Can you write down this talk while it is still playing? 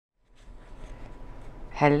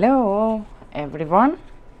Hello everyone,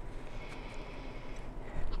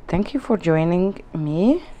 thank you for joining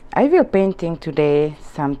me. I will painting today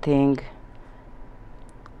something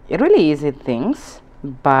really easy things,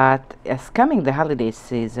 but as coming the holiday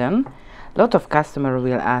season, a lot of customers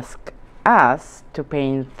will ask us to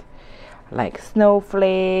paint like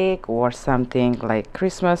snowflake or something like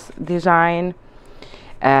Christmas design.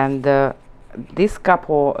 And this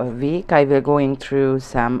couple of week I will going through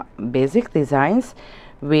some basic designs,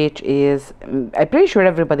 which is I'm pretty sure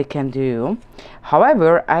everybody can do.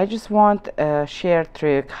 However, I just want a share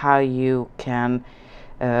trick how you can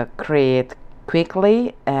create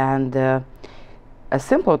quickly and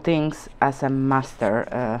simple things as a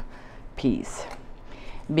master piece,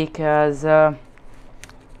 because no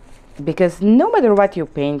matter what you're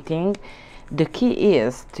painting, the key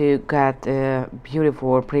is to get a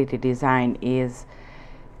beautiful pretty design is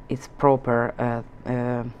its proper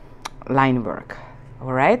line work.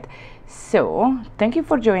 All right, so thank you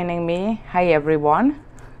for joining me. Hi everyone.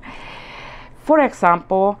 For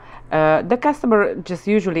example, the customer just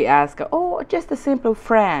usually asks, oh, just a simple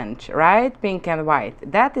French, right? Pink and white.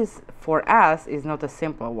 That is, for us, is not a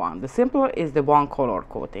simple one. The simple is the one color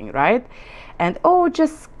coating, right? And oh,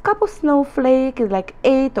 just couple snowflake is like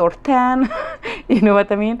 8 or 10. You know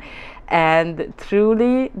what I mean? And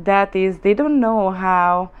truly, that is, they don't know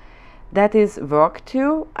how that is work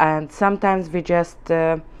too, and sometimes we just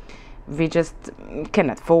cannot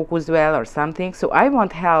focus well or something. So I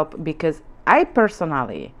want help, because I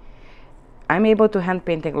personally I'm able to hand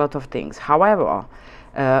painting a lot of things. However,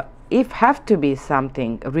 if have to be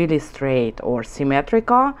something really straight or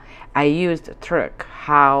symmetrical, I used a trick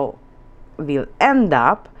how will end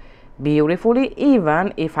up beautifully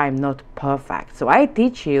even if I'm not perfect. So I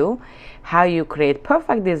teach you how you create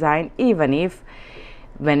perfect design even if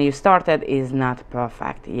when you started is not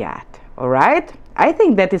perfect yet. All right, I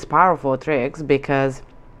think that is powerful tricks, because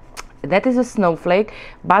that is a snowflake,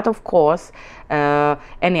 but of course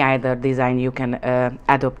any other design you can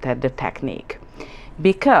adopt the technique,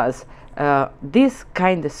 because this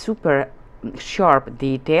kind of super sharp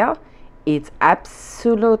detail, it's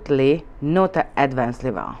absolutely not an advanced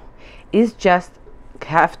level. It's just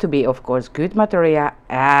have to be, of course, good material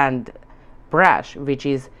and brush which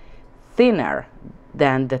is thinner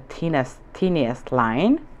than the tiniest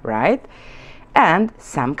line, right? And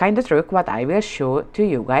some kind of trick what I will show to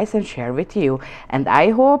you guys and share with you. And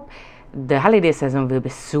I hope the holiday season will be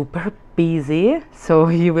super busy, so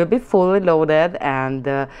you will be fully loaded and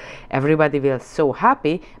everybody will so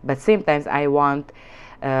happy, but same times I want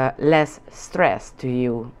less stress to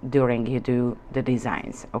you during you do the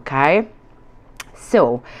designs. Okay,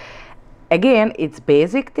 so again, it's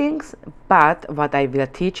basic things, but what I will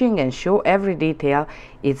teaching and show every detail,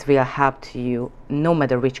 it will help to you no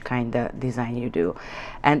matter which kind of design you do.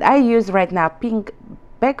 And I use right now pink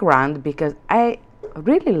background because I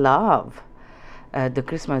really love the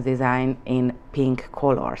Christmas design in pink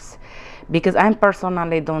colors, because I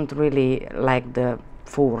personally don't really like the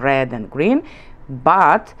full red and green,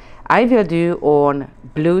 but I will do on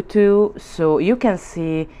blue too, so you can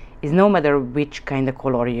see is no matter which kind of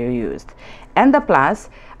color you used. And the plus,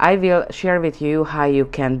 I will share with you how you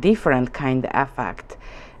can different kind of effect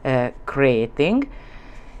creating,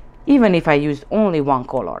 even if I used only one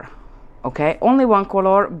color. Okay, only one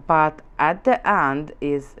color, but at the end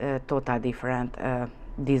is a total different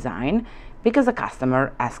design, because the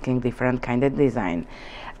customer asking different kind of design.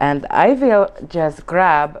 And I will just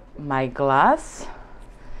grab my glass.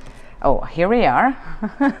 Oh, here we are.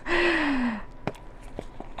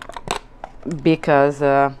 Because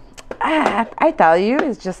I tell you,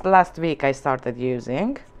 it's just last week I started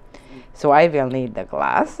using, so I will need the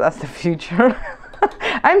glass as the future.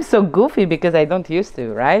 I'm so goofy because I don't used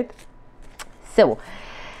to, right? So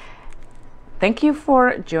thank you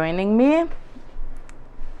for joining me.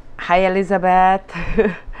 Hi Elizabeth.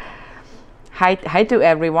 Hi to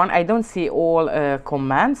everyone. I don't see all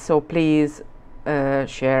comments, so please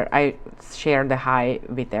share the hi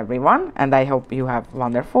with everyone, and I hope you have a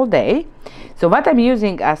wonderful day. So what I'm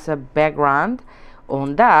using as a background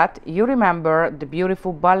on that, you remember the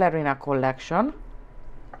beautiful ballerina collection.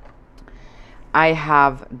 I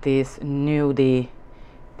have this nudie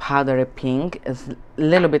powdery pink, is a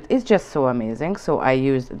little bit, it's just so amazing, so I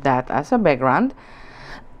used that as a background.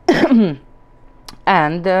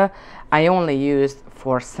 And I only used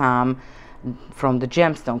for some from the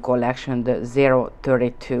gemstone collection, the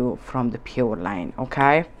 032 from the pure line.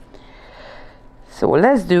 Okay, so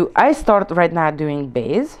let's do, I start right now doing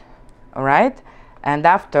base. All right, and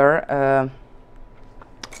after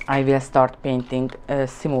I will start painting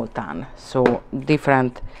simultan, so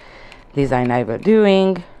different design I will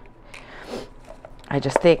doing. I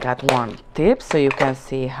just take out one tip so you can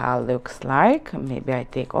see how it looks like. Maybe I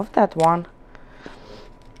take off that one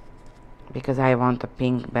because I want a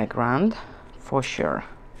pink background for sure.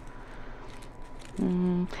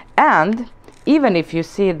 And even if you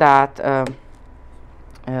see that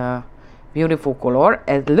beautiful color,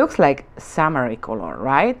 it looks like summery color,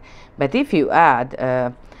 right? But if you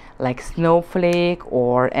add like snowflake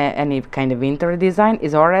or any kind of winter design,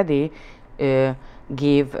 is already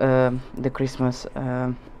give the Christmas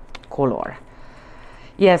color.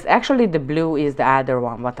 Yes, actually the blue is the other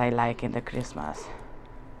one what I like in the Christmas.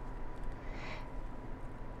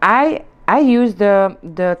 I use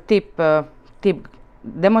the tip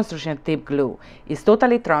demonstration tip glue. It's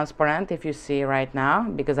totally transparent, if you see right now,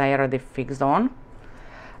 because I already fixed on,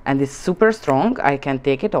 and it's super strong. I can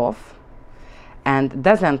take it off and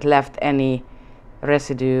doesn't left any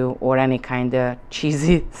residue or any kind of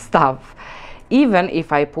cheesy stuff. Even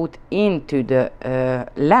if I put into the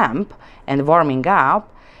lamp and warming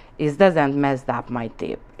up, it doesn't mess up my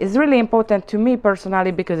tip. It's really important to me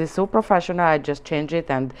personally because it's so professional. I just change it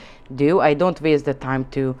and I don't waste the time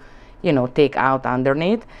to, you know, take out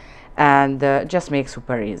underneath, and just make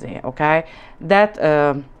super easy. Okay, that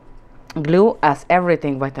glue, as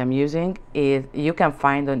everything what I'm using, is you can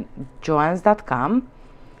find on johens.com.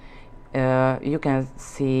 You can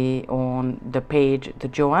see on the page the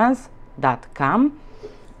johens.com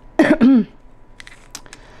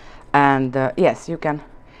and yes, you can.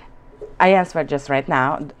 I answer just right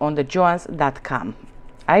now on the johens.com.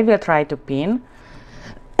 I will try to pin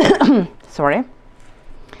sorry.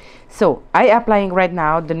 So I applying right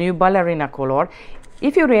now the new ballerina color.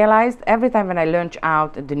 If you realized, every time when I launch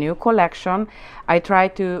out the new collection, I try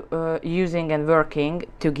to using and working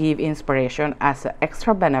to give inspiration as an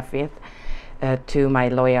extra benefit to my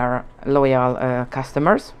loyal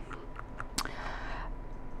customers.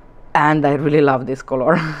 And I really love this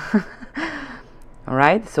color. All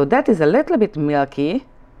right, so that is a little bit milky,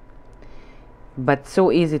 but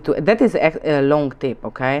so easy to, that is a long tip,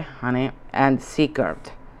 okay, honey, and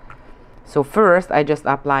C-curved. So first I just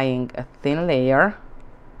applying a thin layer,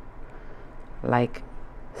 like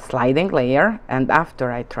sliding layer, and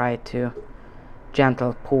after I try to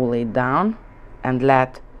gentle pull it down and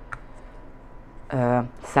let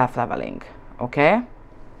self-leveling. Okay,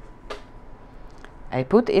 I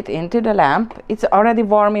put it into the lamp. It's already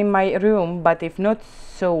warm in my room, but if not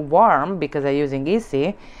so warm because I'm using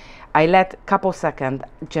easy, I let couple seconds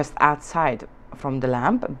just outside from the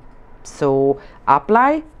lamp. So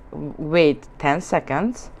apply, wait 10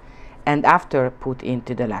 seconds, and after put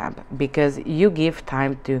into the lamp, because you give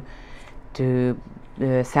time to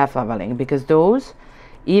self-leveling, because those,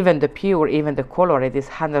 even the pure, even the color, it is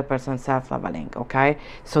 100% self-leveling. Okay,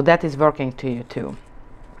 so that is working to you too.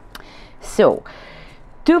 So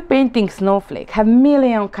to painting snowflake, have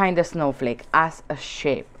million kind of snowflake as a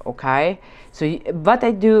shape. Okay, so what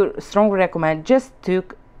I do strongly recommend, just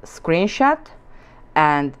took screenshot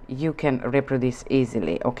and you can reproduce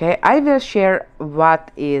easily. Okay, I will share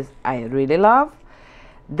what is I really love.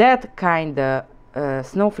 That kind of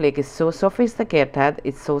snowflake is so sophisticated,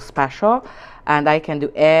 it's so special, and I can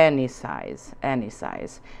do any size, any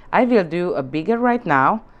size. I will do a bigger right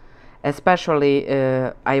now, especially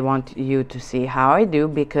I want you to see how I do,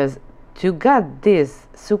 because to get this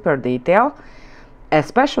super detail,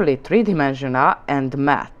 especially three-dimensional and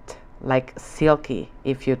matte, like silky,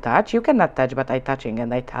 if you touch, you cannot touch, but I touching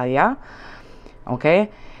and I tell ya. Okay,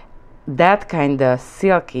 that kind of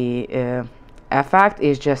silky effect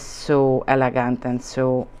is just so elegant and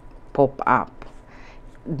so pop up,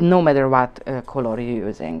 no matter what color you're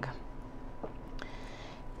using.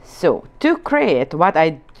 So to create what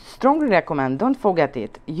I strongly recommend, don't forget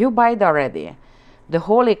it, you buy it already, the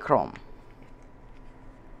holy chrome,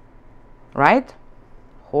 right?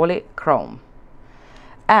 Holy chrome.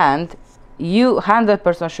 And you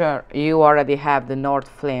 100% sure you already have the North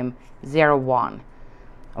Flame 01.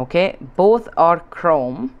 Okay, both are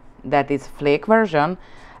chrome, that is flake version,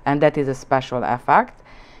 and that is a special effect,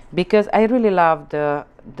 because I really love the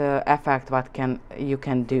effect what you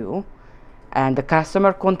can do, and the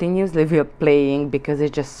customer continuously will playing because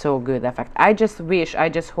it's just so good effect. I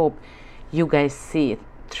just hope you guys see it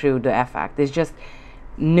through the effect. It's just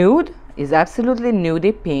nude, is absolutely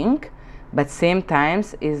nudie pink, but same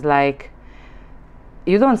times is like,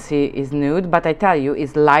 you don't see is nude, but I tell you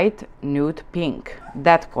is light nude pink,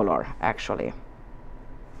 that color actually.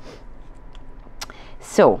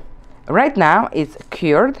 So right now it's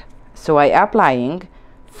cured, so I applying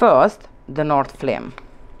first the North Flame.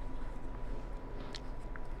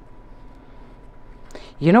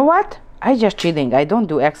 You know what? I just cheating. I don't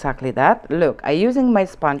do exactly that. Look, I using my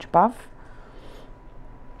sponge puff.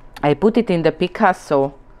 I put it in the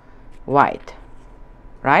Picasso white,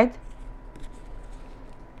 right?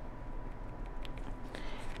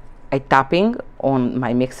 I tapping on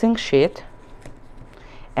my mixing sheet,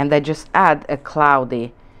 and I just add a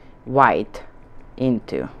cloudy white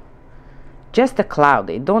into. Just a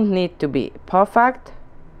cloudy. Don't need to be perfect.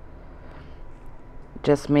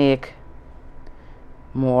 Just make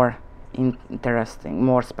more interesting,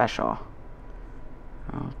 more special.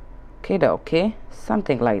 Okay,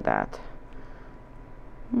 something like that.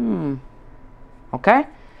 Okay,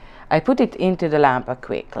 I put it into the lamp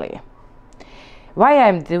quickly. Why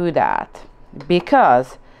I do that?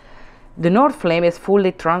 Because the North Flame is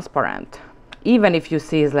fully transparent, even if you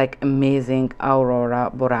see it's like amazing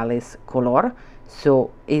Aurora Borealis color.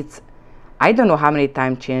 So it's, I don't know how many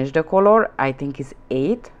times change the color. I think it's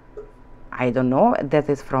 8. I don't know. That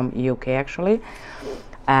is from UK actually.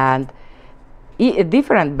 And a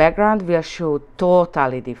different background will show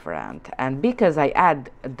totally different. And because I add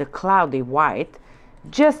the cloudy white,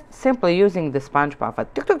 just simply using the sponge puff,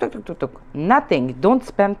 nothing, don't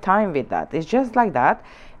spend time with that, it's just like that.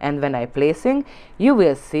 And when I placing, you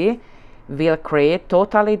will see, will create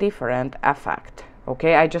totally different effect.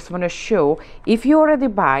 Okay, I just want to show, if you already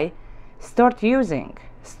buy, start using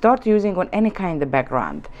on any kind of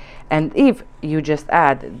background. And if you just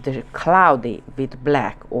add the cloudy with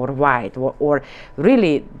black or white, or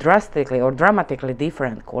really drastically or dramatically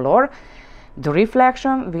different color, the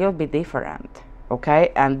reflection will be different.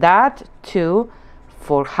 Okay, and that too,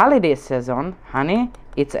 for holiday season, honey,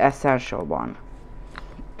 it's essential one.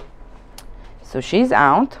 So she's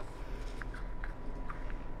out,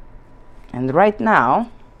 and right now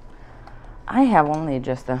I have only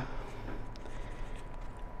just a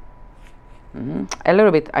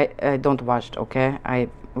little bit. I don't wash it, okay, I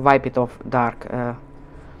wipe it off dark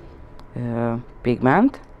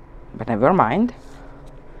pigment, but never mind.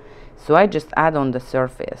 So I just add on the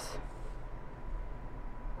surface.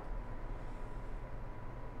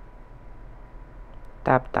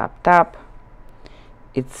 Tap, tap, tap.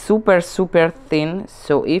 It's super thin,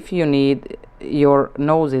 so if you need, your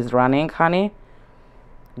nose is running, honey,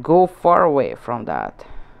 go far away from that,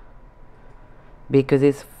 because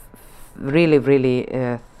it's really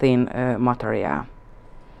thin material.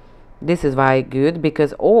 This is why good,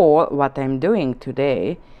 because all what I'm doing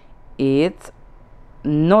today, it's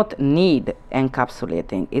not need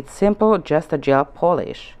encapsulating, it's simple, just a gel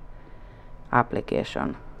polish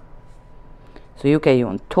application. So you can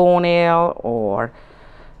use toenail or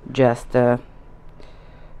just the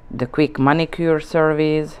quick manicure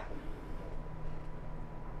service.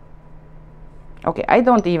 Okay, I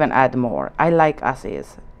don't even add more. I like as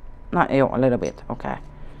is. Not a little bit. Okay.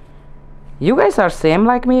 You guys are same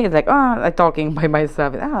like me. It's like, oh, I'm talking by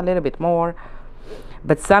myself. A little bit more.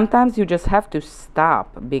 But sometimes you just have to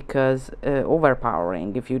stop, because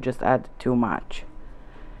overpowering if you just add too much.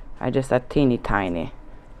 I just add teeny tiny.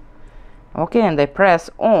 Okay, and I press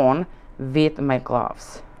on with my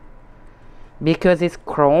gloves, because it's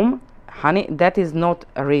chrome, honey, that is not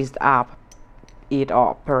raised up it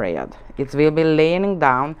up, period. It will be laying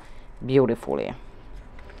down beautifully.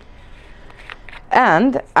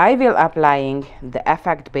 And I will applying the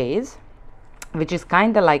effect base, which is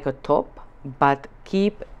kind of like a top, but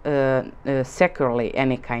keep securely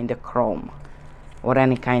any kind of chrome or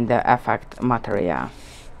any kind of effect material.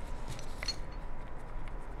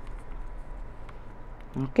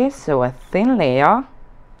 Okay, so a thin layer,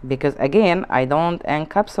 because again I don't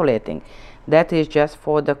encapsulating, that is just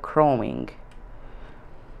for the chroming.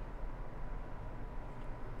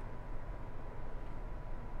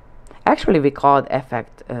 Actually we call it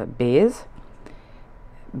effect base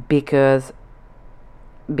because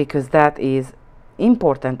that is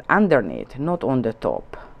important underneath, not on the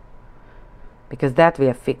top, because that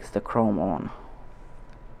will fix the chrome on.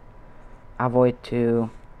 Avoid to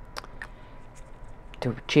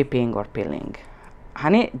chipping or peeling.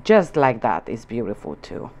 Honey, just like that is beautiful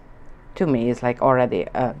too. To me it's like already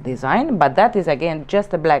a design, but that is again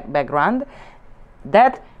just a black background.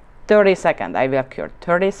 That 30 seconds I will cure,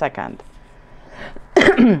 30 seconds.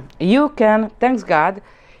 You can, thanks God,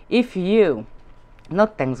 if you,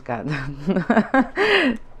 not thanks God,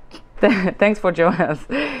 thanks for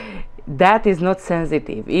JOHENS, that is not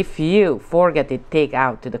sensitive. If you forget it, take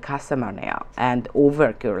out to the customer nail and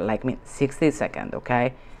overcure like me 60 seconds,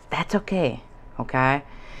 okay, that's okay, okay,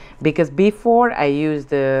 because before I used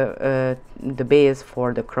the base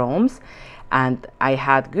for the chromes and I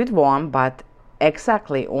had good one, but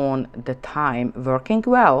exactly on the time working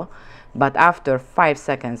well, but after 5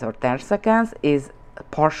 seconds or 10 seconds is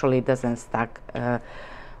partially doesn't stuck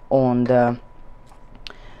on the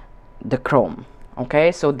chrome.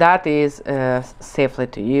 Okay, so that is safely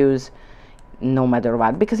to use no matter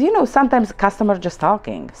what, because you know sometimes customers just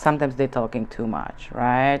talking, sometimes they're talking too much,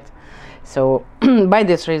 right? So by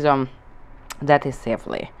this reason that is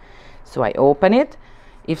safely. So I open it.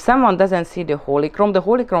 If someone doesn't see the holy chrome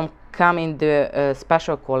come in the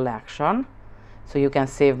special collection, so you can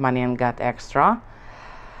save money and get extra.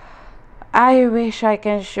 I wish I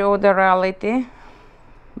can show the reality,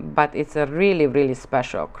 but it's a really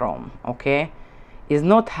special chrome. Okay, it's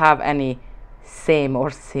not have any same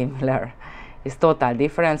or similar. It's total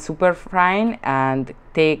different, super fine, and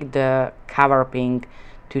take the cover pink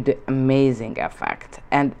to the amazing effect,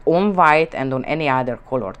 and on white and on any other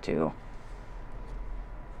color too.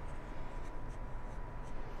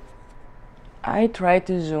 I try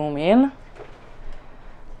to zoom in,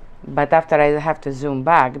 but after I have to zoom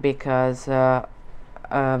back because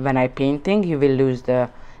when I painting you will lose the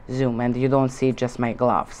zoom and you don't see just my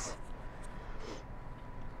gloves.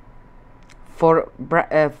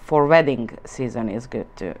 For wedding season is good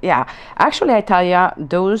too. Yeah, actually I tell ya,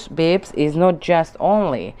 those babes is not just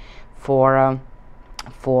only for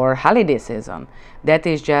holiday season. That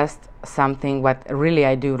is just something what really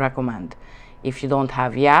I do recommend. If you don't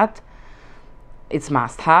have yet, it's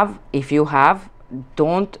must have. If you have,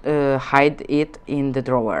 don't hide it in the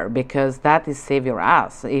drawer, because that is save your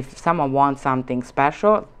ass. If someone wants something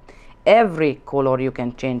special, every color you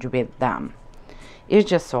can change with them. It's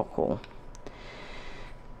just so cool.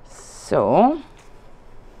 So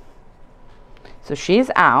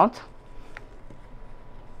she's out,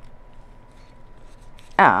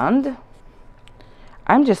 and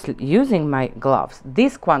I'm just using my gloves,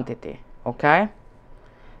 this quantity, okay,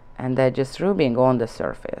 and they're just rubbing on the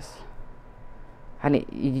surface. Honey,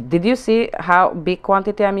 did you see how big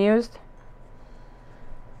quantity I'm used?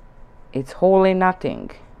 It's wholly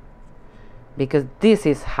nothing, because this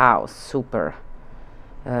is how super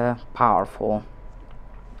powerful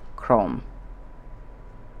chrome.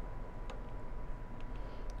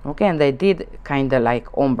 Okay, and they did kind of like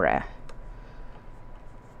ombre.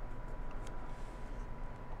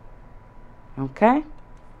 Okay,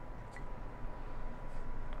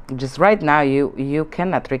 just right now you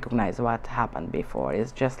cannot recognize what happened before.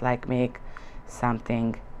 It's just like make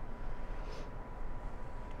something.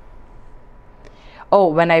 Oh,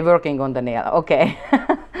 when I working on the nail, okay.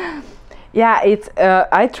 Yeah, it's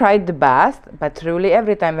I tried the best, but truly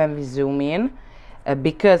every time when we zoom in,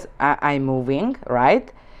 because I'm moving, right,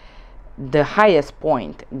 the highest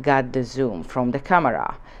point got the zoom from the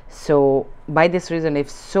camera. So by this reason, if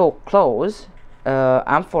so close,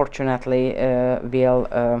 unfortunately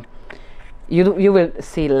you will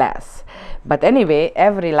see less. But anyway,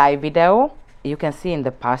 every live video you can see in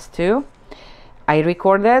the past too, I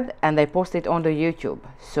recorded and I posted on the YouTube.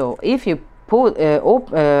 So if you put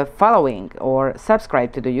following or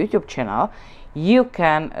subscribe to the YouTube channel, you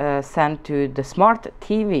can send to the smart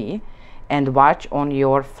TV and watch on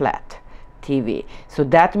your flat TV. So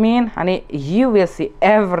that means, honey, you will see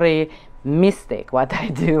every mistake what I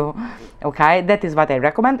do. Okay, that is what I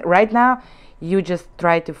recommend. Right now you just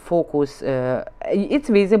try to focus, it's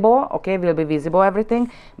visible, okay, will be visible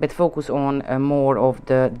everything, but focus on more of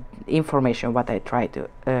the information what I try to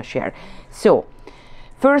share. So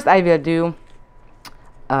first I will do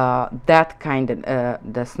that kind of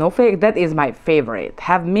the snowflake. That is my favorite.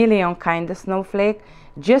 Have million kind of snowflake.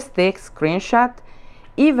 Just take screenshot.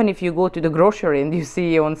 Even if you go to the grocery and you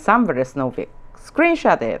see on somewhere a snowflake,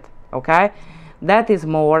 screenshot it. Okay, that is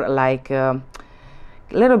more like a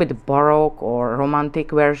little bit baroque or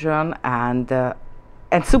romantic version, and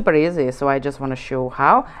super easy. So I just want to show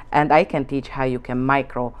how, and I can teach how you can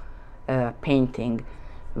micro painting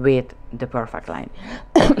with the perfect line.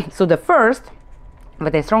 So the first,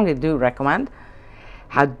 what I strongly do recommend,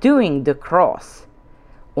 how doing the cross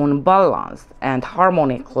on balanced and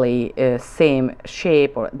harmonically same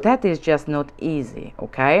shape, or that is just not easy.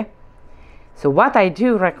 Okay, so what I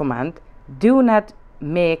do recommend, do not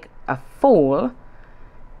make a full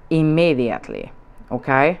immediately.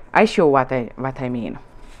 Okay, I show what I mean.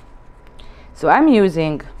 So I'm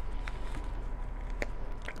using,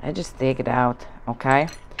 I just take it out, okay,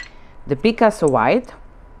 the Picasso white.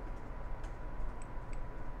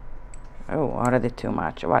 Oh, already too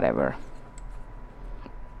much, whatever.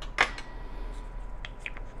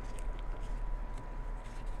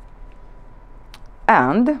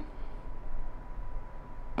 And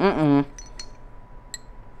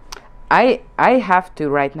I have to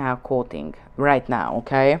right now coating right now,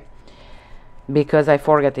 okay. because I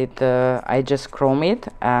forget it. I just chrome it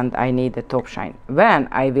and I need the top shine. When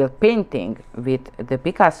I will painting with the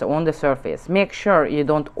Picasso on the surface, make sure you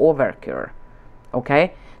don't overcure.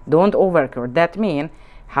 Okay, don't overcure. That means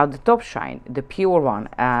how the top shine, the pure one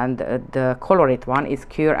and the colored one, is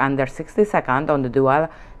cure under 60 seconds on the dual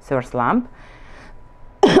source lamp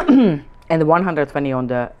and 120 on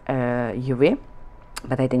the UV,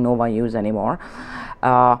 but I think no one use anymore.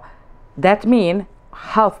 That means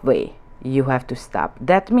halfway you have to stop.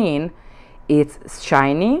 That means it's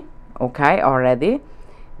shiny, okay, already,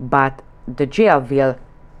 but the gel will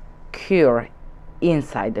cure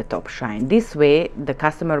inside the top shine. This way the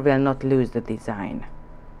customer will not lose the design.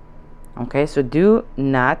 Okay, so do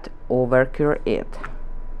not overcure it,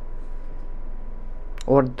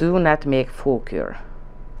 or do not make full cure.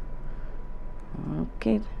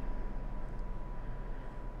 Okay.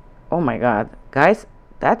 Oh my god, guys,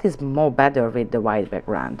 that is more better with the white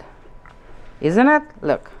background, isn't it?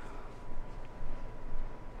 Look,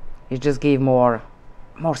 it just give more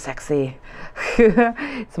sexy.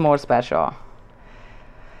 It's more special.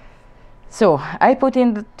 So I put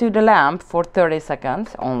into the lamp for 30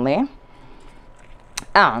 seconds only,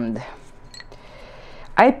 and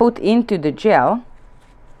I put into the gel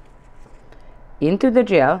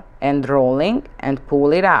and rolling and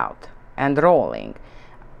pull it out and rolling.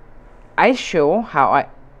 I show how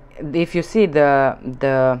if you see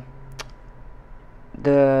the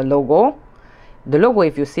logo,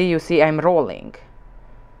 if you see I'm rolling,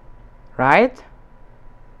 right?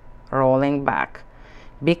 Rolling back,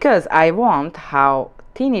 because I want how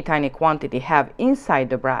teeny tiny quantity have inside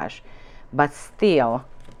the brush, but still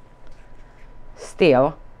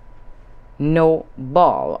no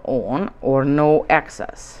ball on or no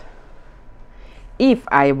excess. If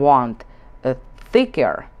I want a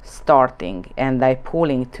thicker starting and I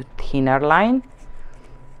pulling to thinner line,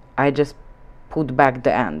 I just put back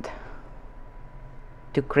the end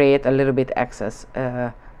to create a little bit excess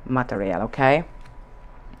material, okay?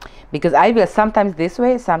 Because I will sometimes this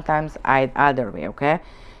way, sometimes other way, okay?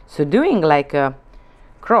 So doing like a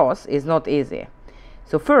cross is not easy.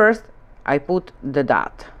 So first I put the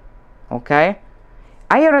dot, okay?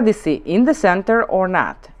 I already see in the center or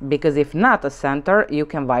not, because if not a center, you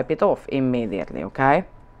can wipe it off immediately, okay?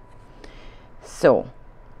 So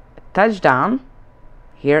touch down,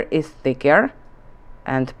 here is thicker,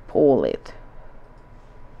 and pull it,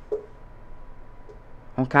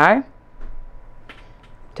 okay?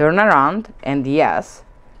 Turn around, and yes,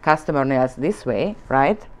 customer nails this way,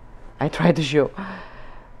 right? I try to show,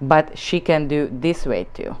 but she can do this way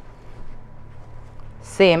too,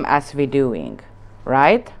 same as we doing,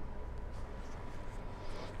 right?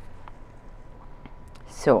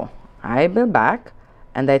 So I go back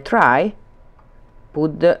and I try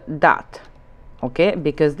put the dot, okay,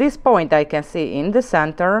 because this point I can see in the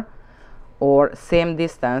center or same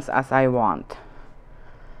distance as I want.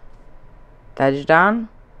 Touch down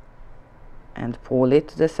and pull it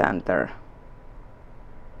to the center.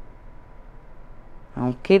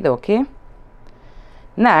 Okay.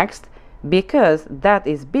 Next, because that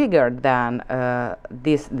is bigger than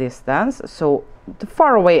this distance, so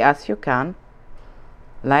far away as you can,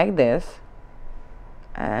 like this,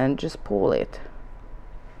 and just pull it.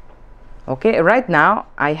 Okay, right now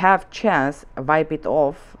I have chance wipe it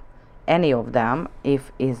off any of them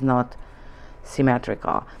if it's not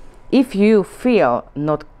symmetrical. If you feel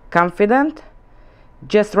not confident,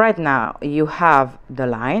 just right now you have the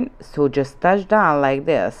line, so just touch down like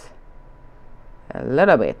this a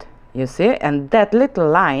little bit, you see, and that little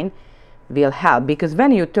line will help, because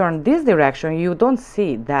when you turn this direction you don't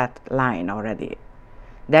see that line already.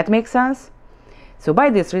 That makes sense? So by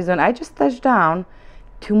this reason I just touch down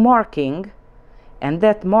to marking, and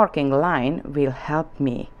that marking line will help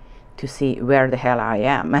me to see where the hell I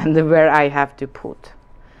am and where I have to put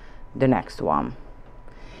the next one.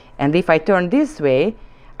 And if I turn this way,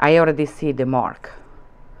 I already see the mark,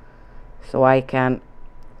 so I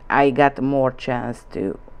got more chance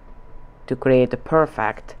to create a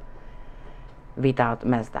perfect without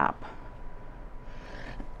messed up.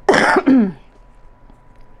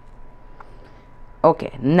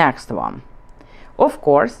 Okay, next one. Of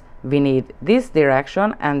course we need this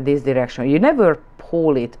direction and this direction. You never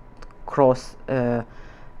pull it across the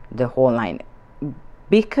whole line,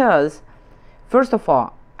 because first of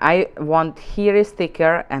all I want here is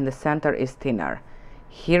thicker and the center is thinner.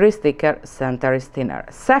 Here is thicker, center is thinner.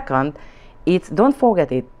 Second, it's, don't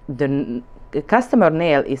forget it, the customer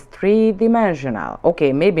nail is three-dimensional.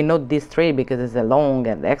 Okay, maybe not this 3 because it's a long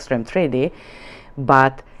and extreme 3D,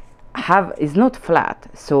 but is not flat.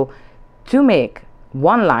 So to make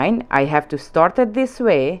one line I have to start it this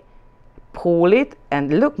way, pull it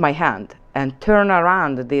and look my hand and turn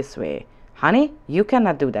around this way. Honey, you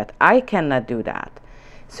cannot do that. I cannot do that.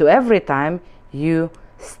 So every time you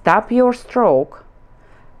stop your stroke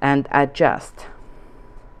and adjust.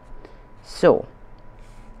 So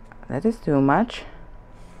that is too much.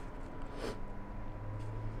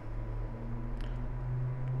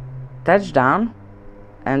 Touch down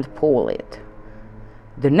and pull it.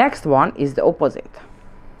 The next one is the opposite.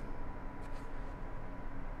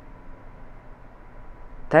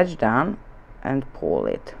 Touch down and pull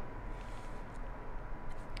it.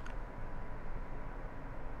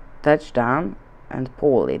 Touch down and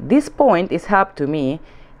pull it. This point is help to me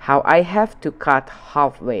how I have to cut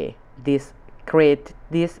halfway this, create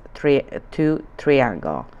this two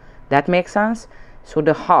triangle. That makes sense? So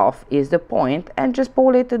the half is the point and just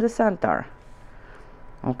pull it to the center.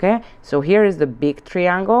 Okay, so here is the big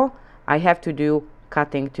triangle. I have to do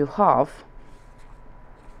cutting to half.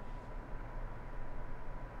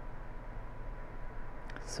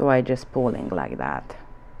 So I just pulling like that.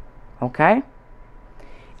 Okay,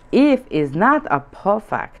 if is not a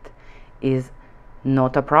perfect, is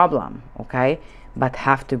not a problem. Okay, but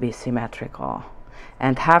have to be symmetrical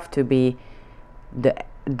and have to be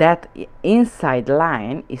that inside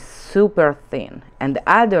line is super thin. And the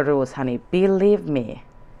other rules, honey, believe me,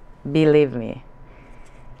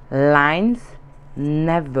 lines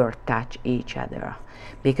never touch each other,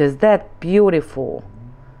 because that beautiful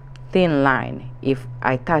thin line, if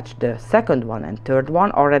I touch the second one and third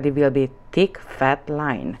one, already will be thick fat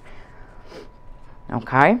line.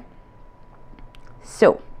 Okay,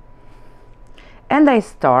 so, and I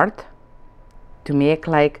start to make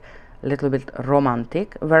like a little bit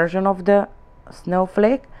romantic version of the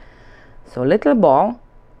snowflake. So little ball,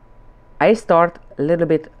 I start a little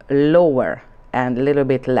bit lower and a little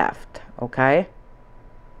bit left. Okay,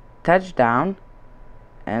 touch down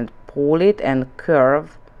and pull it and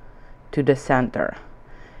curve to the center.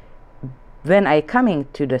 When I coming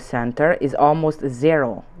to the center is almost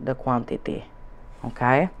zero the quantity.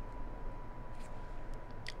 Okay,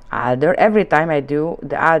 other, every time I do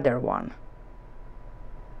the other one,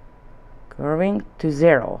 curving to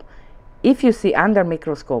zero. If you see under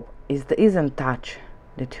microscope, isn't touch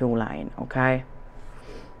the two line. Okay,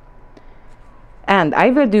 and I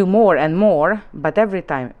will do more and more, but every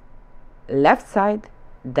time left side,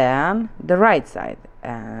 then the right side,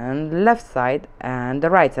 and left side and the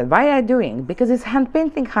right side. Why I doing? Because it's hand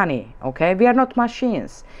painting, honey. Okay, we are not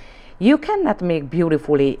machines. You cannot make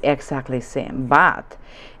beautifully exactly same, but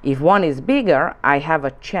if one is bigger, I have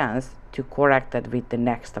a chance to correct it with the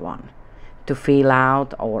next one, to fill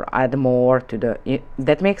out or add more to the,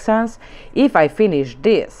 that makes sense. If I finish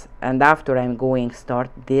this and after I'm going start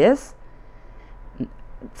this,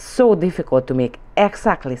 it's so difficult to make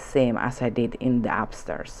exactly same as I did in the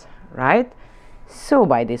upstairs, right? So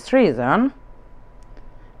by this reason,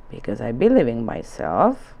 because I believe in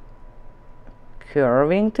myself,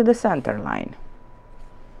 curving to the center line,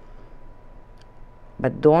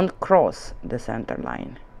 but don't cross the center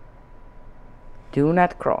line. Do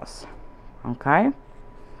not cross. Okay,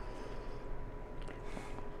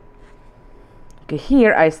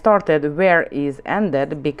 here I started where is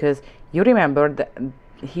ended, because you remember that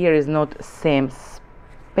here is not same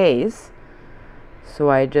space, so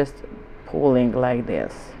I just pulling like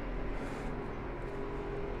this.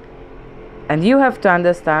 And you have to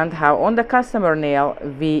understand how on the customer nail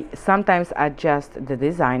we sometimes adjust the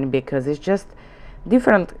design, because it's just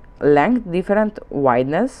different length, different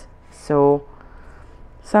wideness, so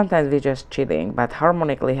sometimes we just chilling, but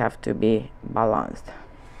harmonically have to be balanced.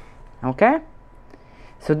 Okay,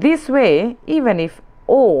 so this way, even if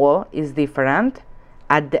all is different,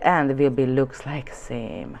 at the end will be looks like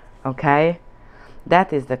same. Okay,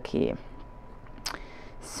 that is the key.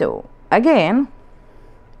 So again,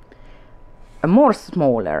 a more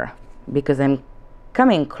smaller, because I'm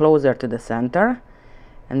coming closer to the center,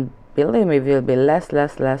 and believe me, will be less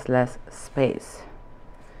space.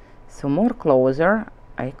 So more closer,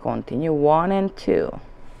 I continue 1 and 2,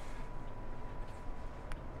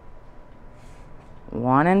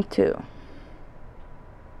 1 and 2,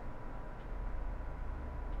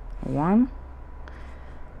 1,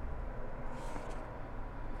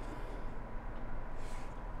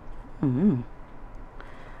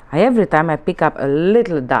 every time I pick up a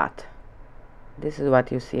little dot, this is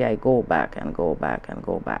what you see, I go back and go back and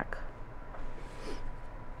go back.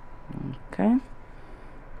 Okay,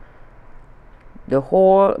 the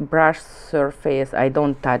whole brush surface I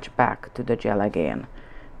don't touch back to the gel again,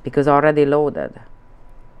 because already loaded.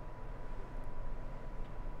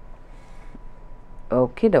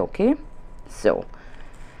 Okie dokie. So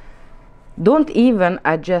Don't even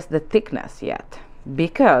adjust the thickness yet,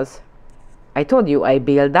 because I told you I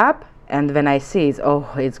build up, and when I see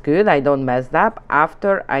it's good, I don't mess up.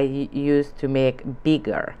 After I use to make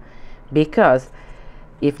bigger, because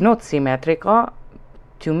if not symmetrical,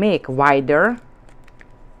 to make wider,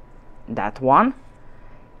 that one,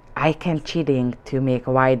 I can cheating to make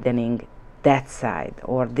widening that side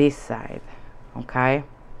or this side. Okay,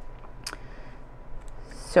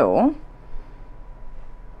 so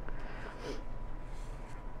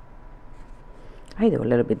I do a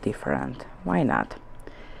little bit different. Why not?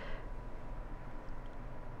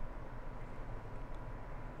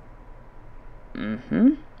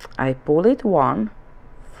 I pull it one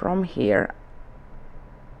from here,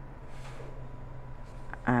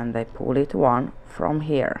 and I pull it one from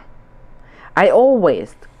here. I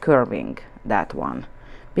always curving that one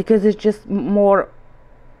because it's just more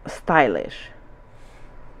stylish.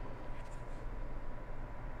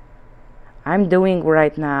 I'm doing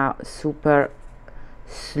right now super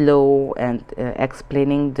slow and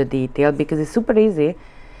explaining the detail because it's super easy,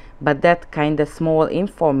 but that kind of small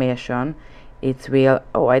information, it will,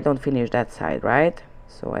 oh, I don't finish that side, right?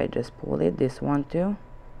 So I just pull it, this one too.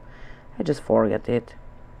 I just forget it.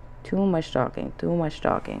 Too much talking, too much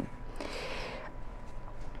talking.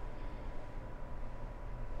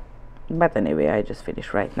 But anyway, I just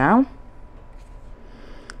finished right now.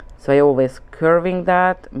 So I always curving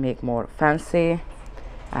that, make more fancy.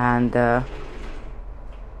 And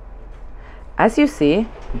as you see,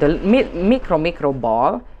 the micro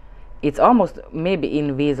ball, it's almost maybe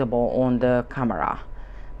invisible on the camera.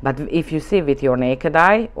 But if you see with your naked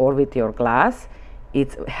eye or with your glass,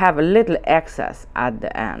 it have a little excess at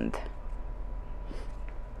the end.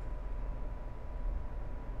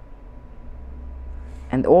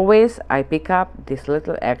 And always I pick up this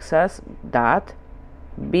little excess dot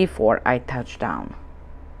before I touch down.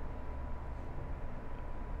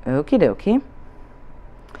 Okie dokie.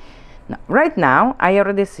 Now, right now I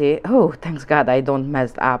already see, oh, thanks God I don't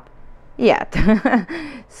mess up yet.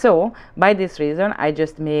 So by this reason I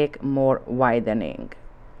just make more widening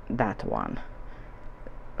that one.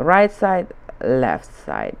 Right side, left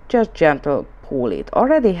side, just gentle pull it.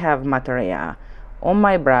 Already have material on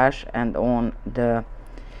my brush and on the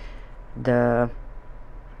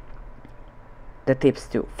tips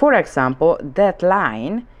too. For example, that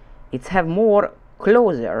line, it's have more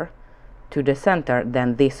closer to the center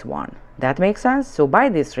than this one. That makes sense? So by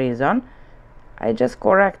this reason I just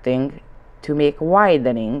correcting to make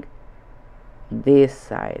widening this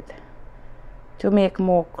side, to make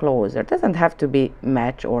more closer. It doesn't have to be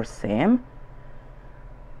match or same,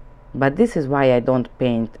 but this is why I don't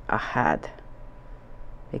paint ahead,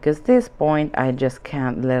 because this point I just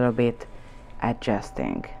can little bit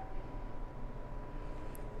adjusting.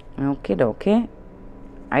 Okay, okay.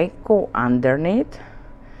 I go underneath.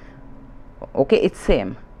 Okay, it's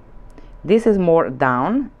same. This is more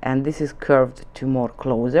down and this is curved to more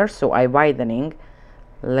closer, so I widening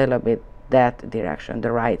a little bit that direction,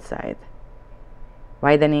 the right side.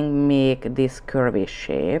 Widening make this curvy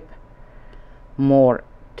shape more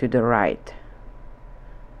to the right,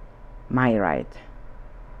 my right.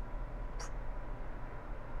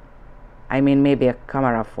 I mean, maybe a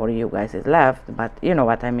camera for you guys is left, but you know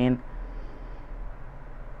what I mean.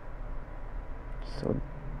 So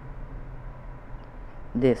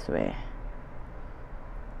this way,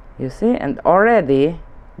 you see, and already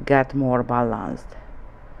got more balanced.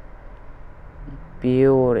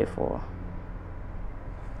 Beautiful.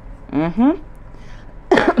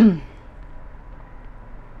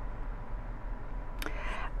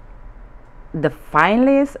 The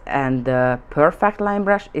fineless and the perfect line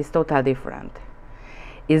brush is totally different.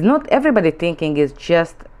 Is not everybody thinking is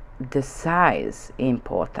just the size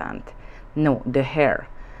important. No, the hair.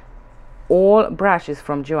 All brushes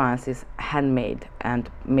from JOHENS is handmade and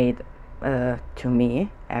made to me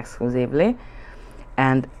exclusively,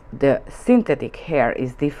 and the synthetic hair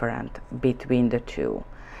is different between the two.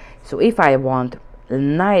 So if I want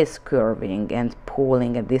nice curving and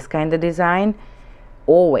pulling and this kind of design,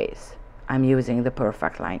 always I'm using the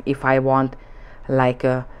perfect line. If I want like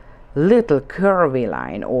a little curvy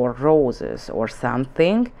line or roses or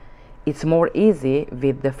something, it's more easy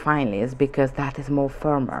with the fineless because that is more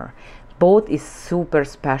firmer. Both is super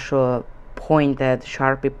special pointed,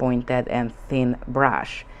 sharpie pointed and thin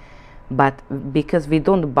brush, but because we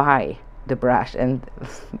don't buy the brush and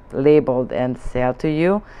labeled and sell to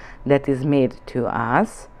you, that is made to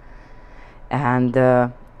us, and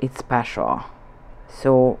it's special.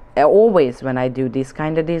 So always when I do this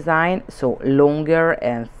kind of design, so longer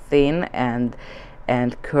and thin and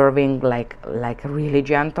curving like really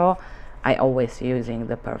gentle, I always using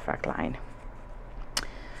the perfect line.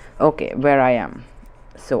 Okay, where I am.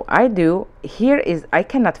 So I do, here is, I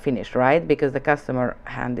cannot finish, right, because the customer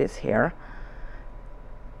hand is here,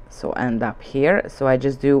 so end up here. So I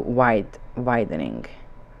just do widening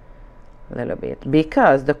a little bit,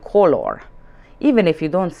 because the color, even if you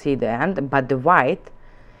don't see the end, but the white,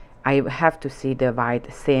 I have to see the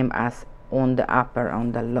white same as on the upper,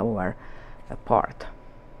 on the lower part.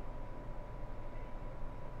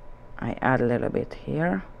 I add a little bit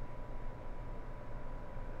here,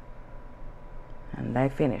 and I'm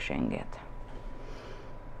finishing it.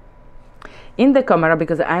 In the camera,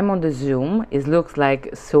 because I'm on the zoom, it looks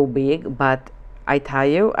like so big, but I tell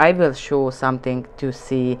you, I will show something to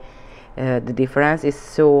see the difference. Is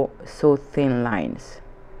so thin lines,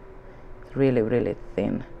 really really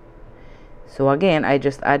thin. So again, I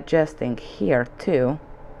just adjusting here too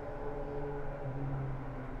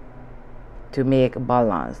to make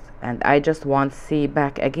balanced, and I just want see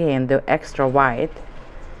back again the extra white,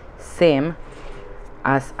 same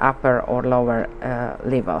as upper or lower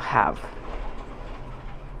level have.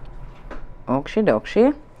 Okie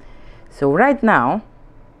dokie. So right now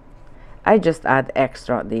I just add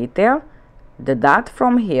extra detail, the dot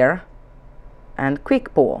from here, and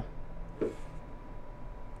quick pull.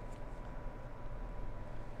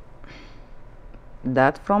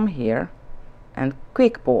 Dot from here and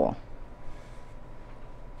quick pull.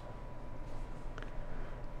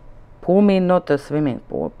 Pull means not a swimming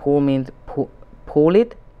pool. Pull means pull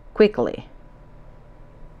it quickly,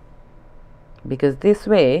 because this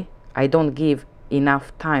way I don't give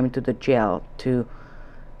enough time to the gel to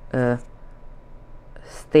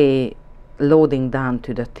stay loading down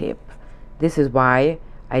to the tip. This is why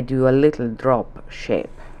I do a little drop shape.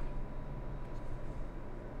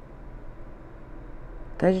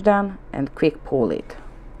 Touch down and quick pull it.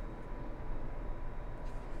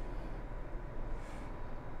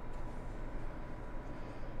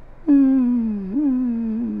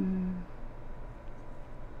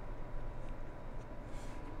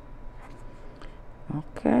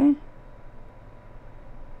 Okay.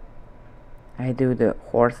 I do the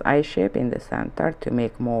horse eye shape in the center to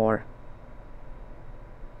make more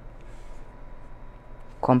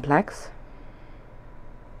complex.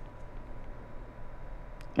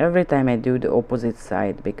 Every time I do the opposite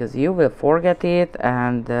side, because you will forget it,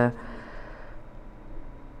 and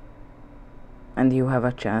you have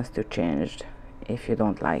a chance to change if you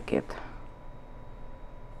don't like it.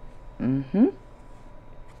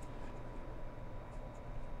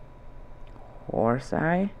 Horse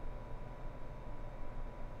eye,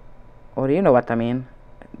 or you know what I mean,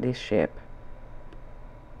 this shape,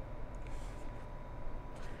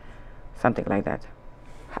 something like that.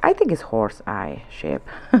 I think it's horse eye shape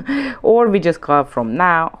or we just call from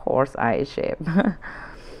now horse eye shape.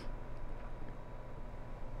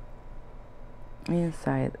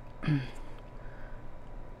 Inside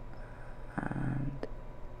and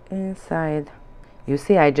inside, you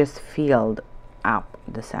see I just filled up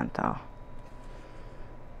the center.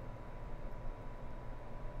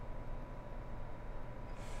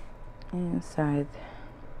 Inside,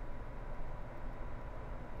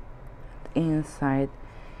 inside.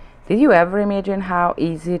 Did you ever imagine how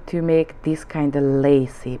easy to make this kind of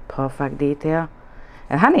lacy perfect detail?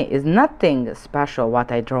 And honey, it's nothing special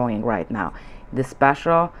what I'm drawing right now. The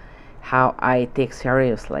special how I take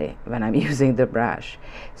seriously when I'm using the brush.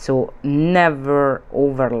 So never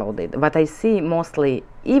overload it. What I see mostly,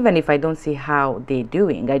 even if I don't see how they're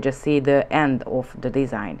doing, I just see the end of the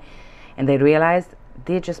design, and I realized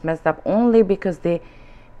they just messed up only because they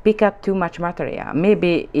pick up too much material.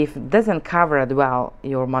 Maybe if it doesn't cover it well,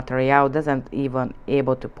 your material doesn't even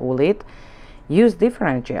able to pull it, use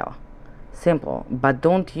different gel. Simple, but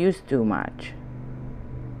don't use too much.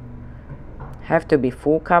 Have to be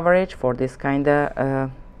full coverage for this kind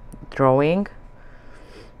of drawing.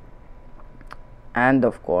 And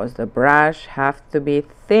of course the brush have to be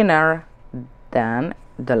thinner than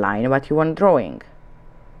the line what you want drawing,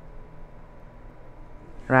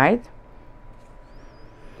 right?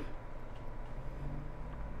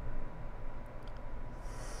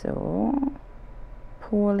 So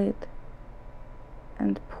pull it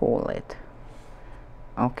and pull it.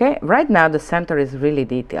 Okay, right now the center is really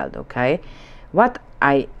detailed. Okay, what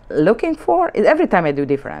I looking for is every time I do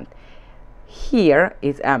different. Here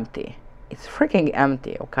is empty, it's freaking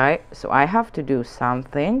empty. Okay, so I have to do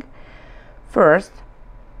something first.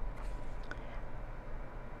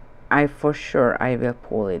 I for sure I will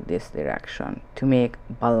pull it this direction to make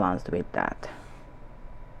balanced with that.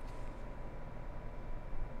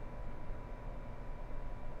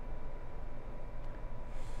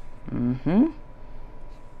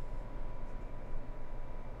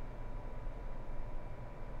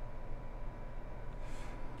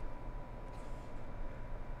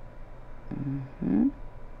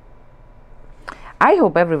 I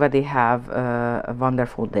hope everybody have a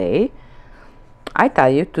wonderful day. I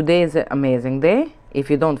tell you, today is an amazing day.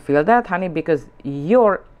 If you don't feel that, honey, because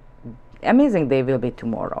your amazing day will be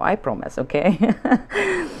tomorrow, I promise, okay?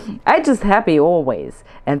 I just happy always.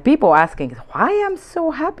 And people asking why I'm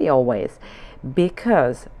so happy always.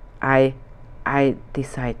 Because I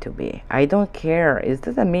decide to be. I don't care. It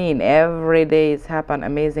doesn't mean every day is happen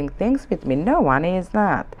amazing things with me. No, honey, it's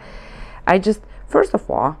not. I just, first of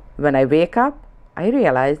all, when I wake up, I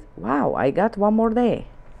realize, wow, I got one more day,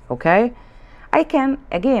 okay? I can,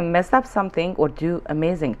 again, mess up something or do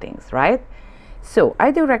amazing things, right? So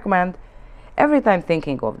I do recommend every time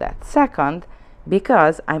thinking of that. Second,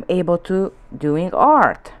 because I'm able to doing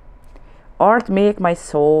art. Art make my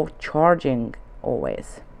soul charging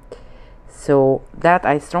always. So that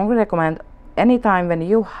I strongly recommend anytime when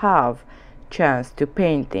you have chance to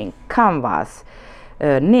painting, canvas,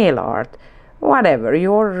 nail art, whatever,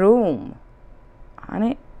 your room.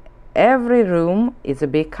 Honey, every room is a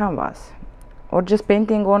big canvas. Or just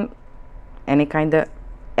painting on any kind of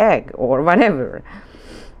egg or whatever,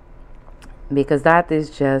 because that is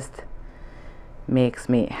just makes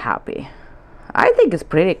me happy. I think it's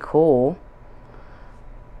pretty cool.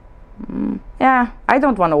 Yeah, I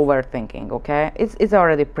don't want overthinking, okay? It's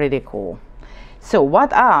already pretty cool. So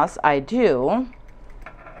what else I do?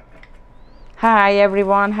 Hi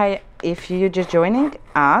everyone. Hi, if you just joining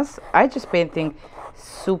us, I just painting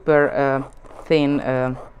super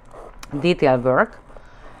thin detail work.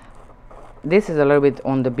 This is a little bit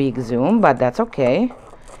on the big zoom, but that's okay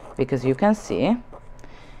because you can see.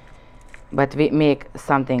 But we make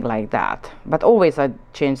something like that, but always I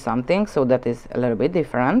change something, so that is a little bit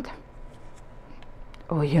different.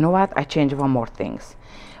 Oh, you know what, I change one more things.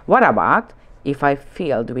 What about if I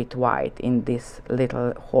filled with white in this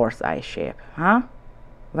little horse eye shape, huh?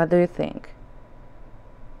 What do you think?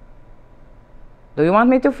 Do you want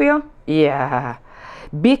me to fill? Yeah,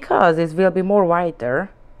 because it will be more whiter.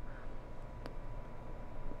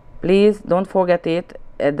 Please don't forget it,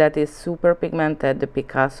 that is super pigmented, the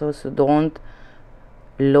Picasso, so don't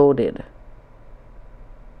load it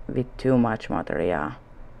with too much material.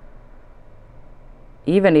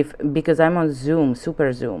 Even if, because I'm on zoom,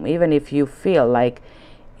 super zoom, even if you feel like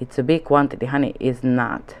it's a big quantity, honey, it's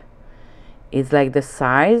not. It's like the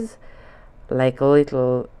size, like a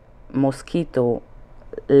little mosquito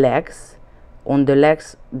legs, on the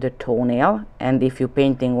legs the toenail, and if you're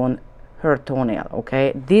painting on her toenail,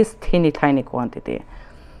 okay, this teeny tiny quantity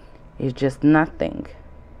is just nothing.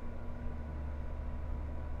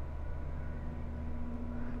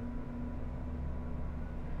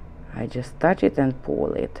 I just touch it and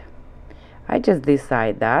pull it. I just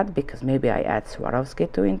decide that because maybe I add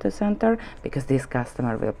Swarovski to into center, because this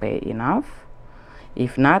customer will pay enough.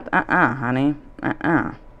 If not, honey,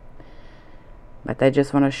 but I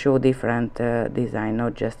just want to show different design,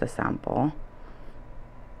 not just a sample.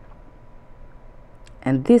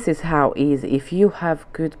 And this is how easy, if you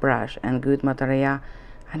have good brush and good material,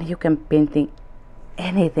 and you can painting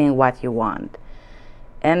anything what you want,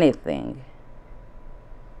 anything,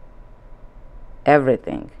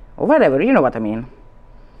 everything, or whatever, you know what I mean.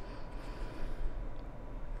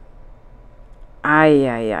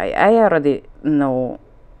 I already know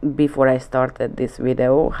before I started this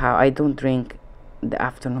video how I don't drink the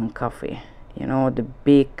afternoon coffee, you know, the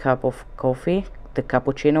big cup of coffee, the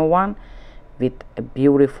cappuccino one with a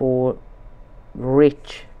beautiful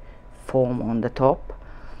rich foam on the top.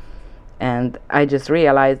 And I just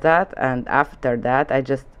realized that, and after that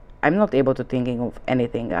I'm not able to thinking of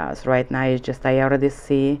anything else right now. It's just I already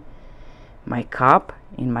see my cup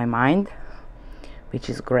in my mind, which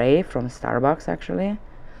is gray from Starbucks. Actually,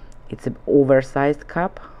 it's an oversized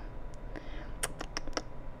cup.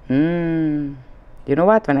 You know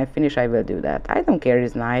what, when I finish I will do that. I don't care,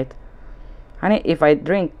 it's night, honey. If I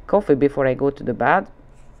drink coffee before I go to the bed,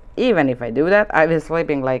 even if I do that, I will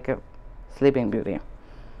sleeping like a sleeping beauty.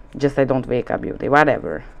 Just I don't wake up beauty,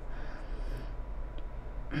 whatever.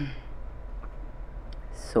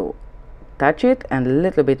 So touch it and a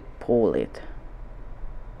little bit pull it,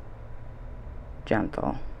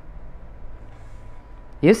 gentle.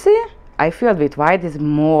 You see, I feel with white is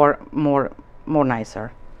more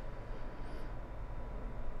nicer.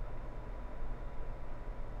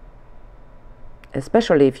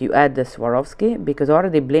 Especially if you add the Swarovski, because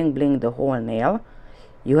already bling the whole nail,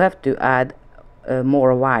 you have to add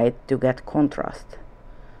more white to get contrast.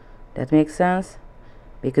 That makes sense?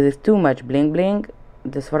 Because if too much bling,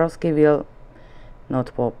 the Swarovski will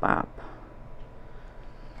not pop up.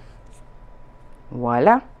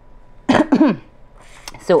 Voila.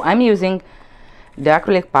 So I'm using the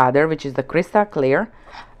acrylic powder, which is the crystal clear,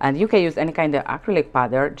 and you can use any kind of acrylic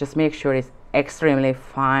powder, just make sure it's extremely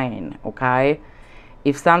fine, okay?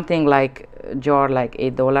 If something like jar like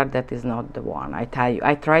 $8, that is not the one. I tell you,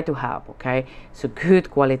 I try to help, okay? So good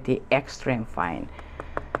quality, extreme fine.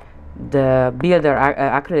 The builder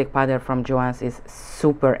acrylic powder from JOHENS is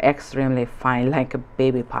super extremely fine, like a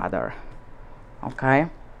baby powder, okay?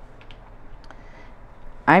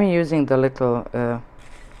 I'm using the little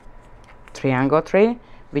triangle tray,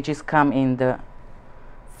 which is come in the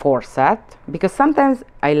 4 set, because sometimes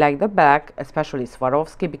I like the black, especially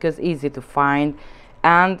Swarovski, because easy to find,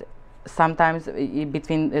 and sometimes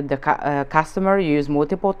between the customer you use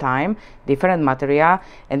multiple time different material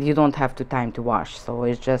and you don't have time to wash, so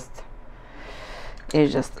it's just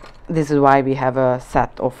this is why we have a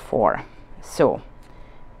set of 4. So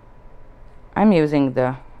I'm using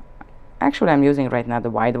I'm using right now the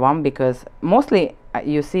white one, because mostly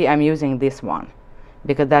you see I'm using this one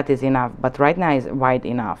because that is enough, but right now is wide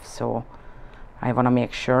enough, so I want to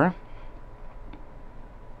make sure.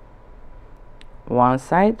 One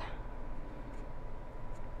side,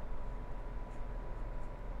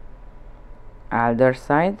 other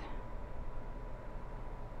side,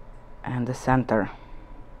 and the center.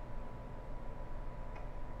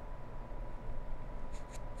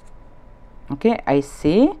 Okay, I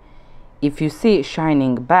see. If you see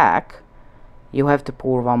shining back, you have to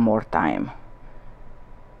pour one more time.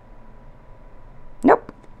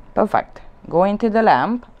 Nope, perfect. Go into the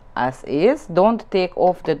lamp as is, don't take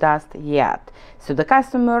off the dust yet. So the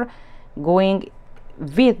customer going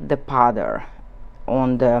with the powder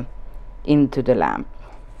on the into the lamp,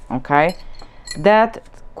 okay? That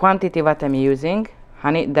quantity what I'm using,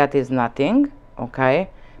 honey, that is nothing, okay?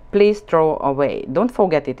 Please throw away, don't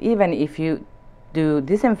forget it, even if you do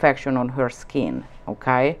disinfection on her skin,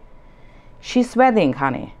 okay? She's sweating,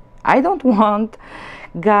 honey. I don't want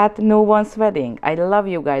no one sweating. I love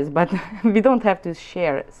you guys, but we don't have to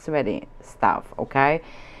share sweaty stuff, okay?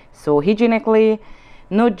 So hygienically,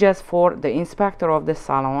 not just for the inspector of the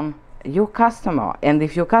salon, your customer, and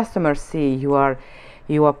if your customer see you are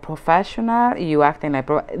professional, you acting like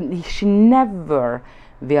she never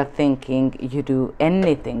will thinking you do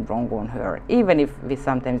anything wrong on her, even if we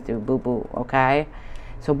sometimes do boo-boo, okay?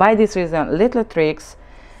 So by this reason, little tricks,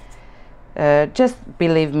 just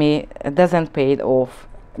believe me, it doesn't pay it off.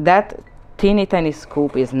 That teeny tiny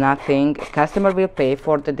scoop is nothing. Customer will pay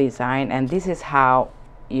for the design, and this is how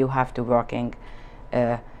you have to working.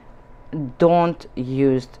 Don't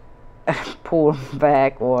use pull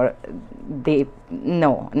back or deep.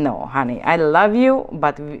 No, honey, I love you,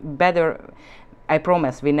 but better, I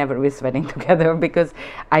promise we never will sweating together, because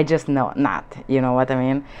I just know not, you know what I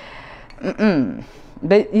mean?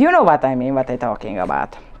 But you know what I mean, what I'm talking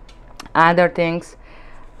about. Other things,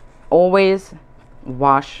 always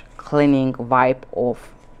wash, cleaning, wipe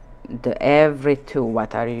off the every tool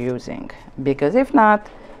what are you using, because if not,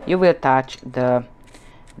 you will touch the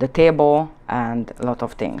table and a lot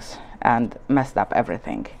of things and messed up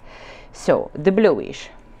everything. So the bluish,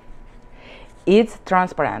 it's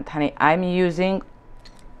transparent, honey. I'm using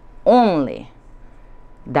only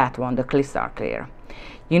that one, the crystal clear.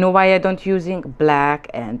 You know why I don't using black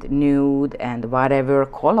and nude and whatever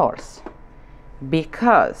colors?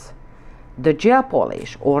 Because the gel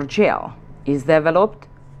polish or gel is developed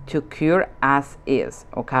to cure as is,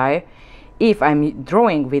 okay? If I'm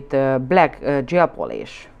drawing with black gel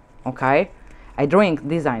polish, okay, I drawing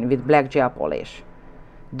design with black gel polish,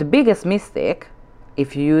 the biggest mistake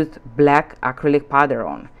if you use black acrylic powder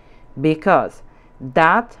on, because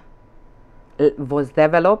that was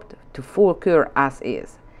developed to full cure as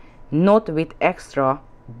is, not with extra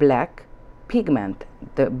black pigment.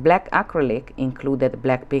 The black acrylic included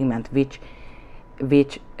black pigment, which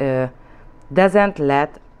doesn't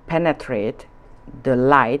let penetrate the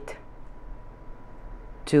light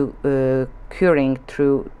to curing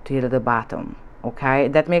through till the bottom, okay?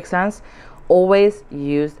 That makes sense. Always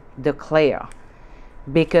use the clear,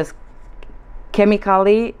 because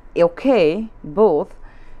chemically okay both,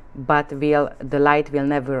 but the light will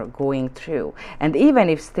never going through. And even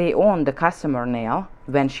if stay on the customer nail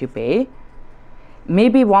when she pay,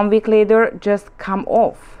 maybe 1 week later just come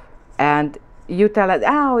off, and you tell her,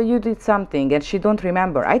 oh, you did something, and she don't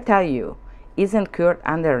remember. I tell you, isn't cured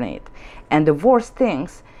underneath. And the worst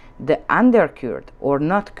things, the undercured or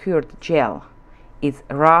not cured gel is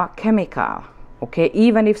raw chemical, okay?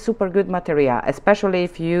 Even if super good material, especially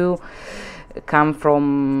if you come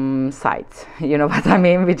from sites, you know what I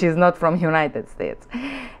mean, which is not from United States,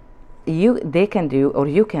 they can do, or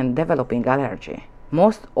you can developing allergy.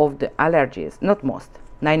 Most of the allergies, not most,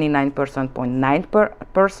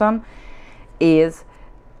 99.9% is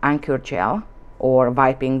anchor gel or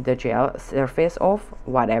wiping the gel surface off,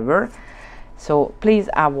 whatever. So please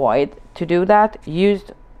avoid to do that. Use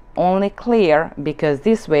only clear, because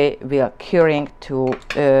this way we are curing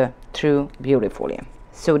through beautifully.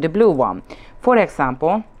 So the blue one, for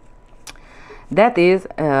example, that is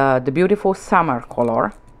the beautiful summer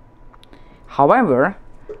color. However,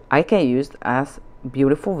 I can use as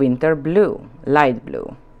beautiful winter blue, light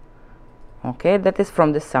blue. Okay, that is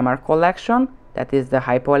from the summer collection. That is the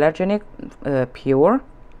hypoallergenic pure.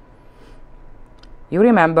 You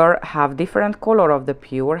remember, have different color of the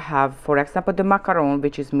pure. Have, for example, the macaron,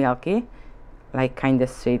 which is milky, like kind of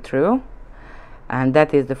see-through, and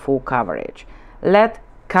that is the full coverage. Let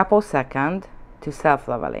couple second to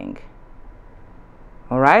self-leveling.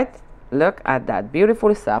 All right, look at that,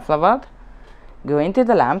 beautifully self-leveled. Go into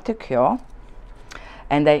the lamp to cure,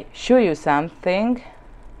 and I show you something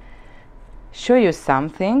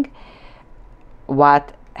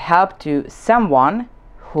what helped to someone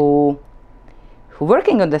who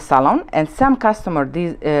working on the salon, and some customer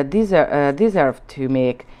deserve to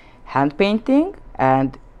make hand painting,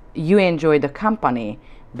 and you enjoy the company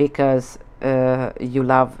because you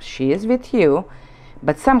love she is with you,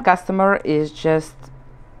 but some customer is just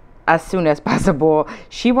as soon as possible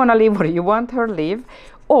she wanna leave, or you want her leave,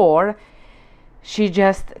 or she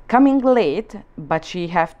just coming late but she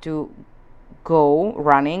have to go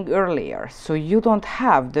running earlier, so you don't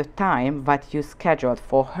have the time what you scheduled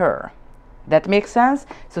for her. That makes sense?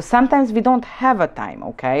 So sometimes we don't have a time,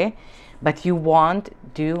 okay, but you want to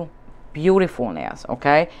do beautiful nails.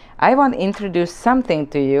 Okay, I want to introduce something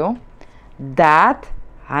to you that,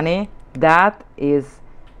 honey, that is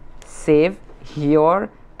save your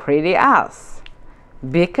pretty ass,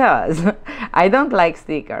 because I don't like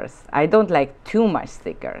stickers. I don't like too much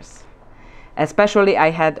stickers. Especially I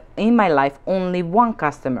had in my life only one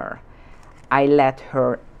customer. I let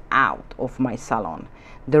her out of my salon.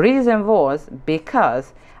 The reason was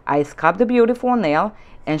because I sculpted the beautiful nail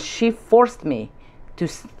and she forced me to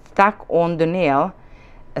stuck on the nail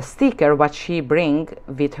a sticker what she bring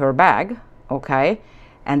with her bag, okay,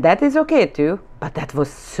 and that is okay too, but that was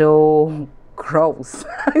so gross.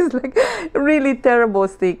 It's like really terrible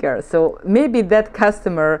sticker. So maybe that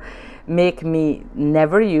customer make me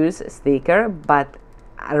never use sticker, but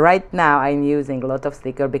right now I'm using a lot of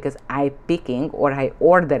sticker because I picking or I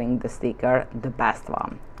ordering the sticker the best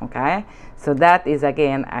one. Okay, so that is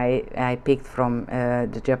again I picked from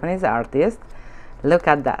the Japanese artist. Look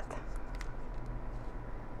at that.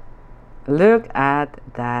 Look at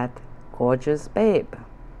that gorgeous babe.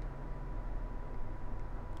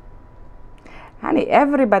 Honey,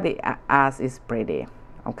 everybody ass is pretty,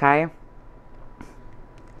 okay?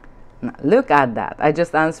 Now, look at that. I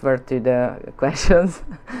just answered to the questions.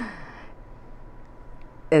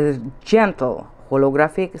 A gentle,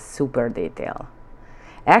 holographic, super detail.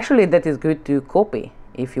 Actually, that is good to copy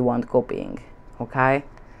if you want copying, okay?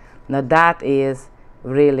 Now that is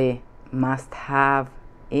really must have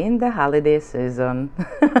in the holiday season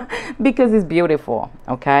because it's beautiful,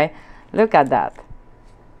 okay? Look at that.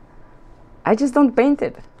 I just don't paint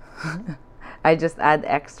it. I just add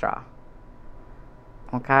extra,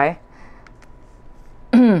 okay?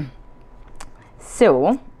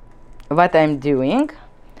 So what I'm doing,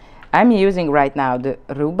 I'm using right now the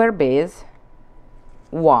rubber base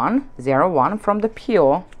 101 from the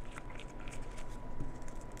Pure.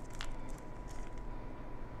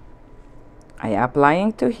 I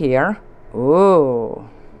applying to here. Oh,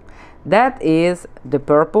 that is the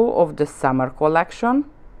purple of the summer collection.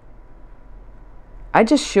 I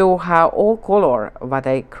just show how all color what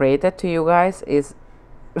I created to you guys is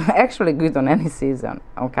actually good on any season,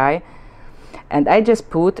 okay? And I just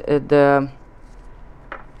put the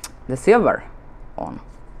silver on.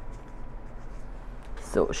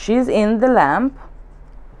 So she's in the lamp,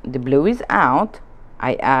 the blue is out.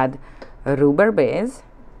 I add a rubber base.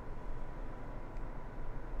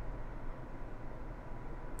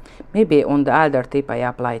 Maybe on the other tip I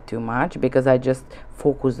apply too much because I just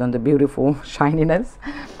focused on the beautiful shininess.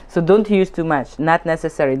 So don't use too much, not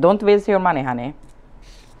necessary. Don't waste your money, honey.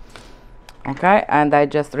 Okay, and I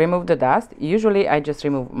just remove the dust. Usually I just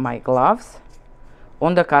remove my gloves.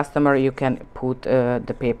 On the customer you can put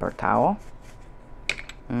the paper towel.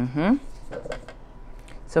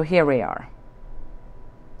 So here we are.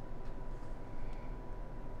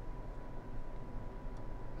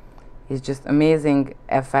 It's just amazing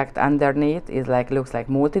effect underneath. It's like looks like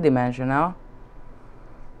multi-dimensional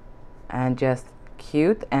and just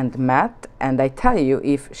cute and matte. And I tell you,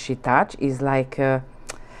 if she touch, is like I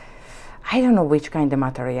don't know which kind of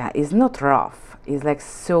material. It's not rough. It's like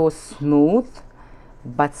so smooth,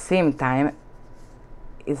 but same time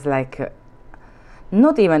it's like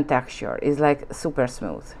not even texture, it's like super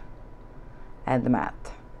smooth and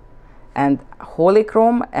matte. And Holy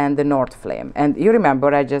Chrome and the North Flame. And you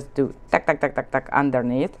remember I just do tack tack tack tack tack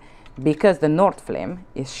underneath, because the North Flame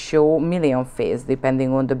is show million face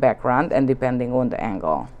depending on the background and depending on the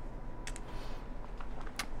angle.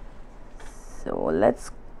 So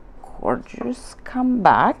let's gorgeous come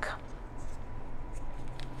back.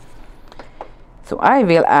 So I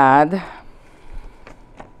will add,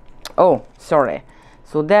 oh sorry,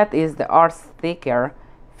 so that is the art sticker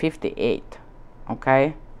 58.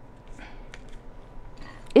 Okay,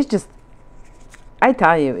 it's just, I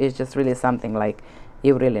tell you, it's just really something like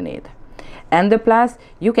you really need. And the plus,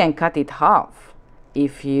 you can cut it half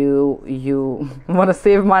if you want to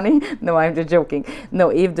save money. No, I'm just joking. No,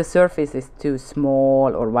 if the surface is too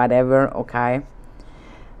small or whatever. Okay.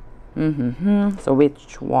 So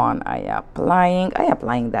which one I applying? I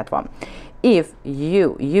applying that one. If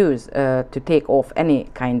you use to take off any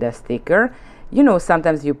kind of sticker, you know,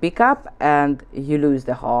 sometimes you pick up and you lose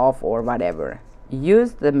the half or whatever.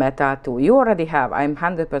 Use the metal tool you already have. I'm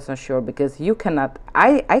 100% sure, because you cannot,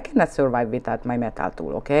 I cannot survive without my metal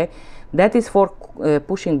tool. Okay, that is for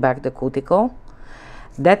pushing back the cuticle,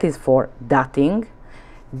 that is for dotting,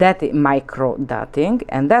 that is micro dotting,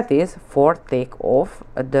 and that is for take off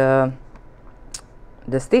the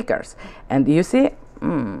stickers. And you see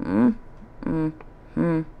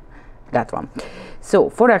that one. So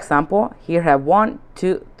for example, here have 1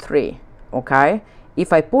 2 3. Okay,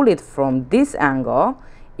 if I pull it from this angle,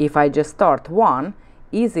 if I just start one,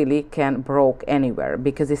 easily can broke anywhere,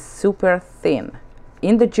 because it's super thin.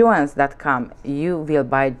 In the JOHENS.com you will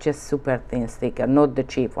buy just super thin sticker, not the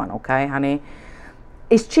cheap one. Okay honey,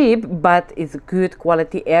 it's cheap but it's good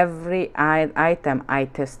quality. Every item I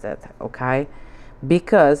tested. Okay,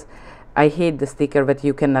 because I hate the sticker that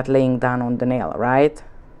you cannot laying down on the nail, right?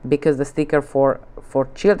 Because the sticker for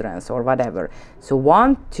children's or whatever. So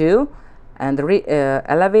 1 2 and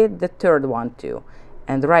elevate the third one too.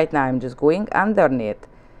 And right now I'm just going underneath,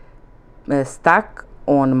 stuck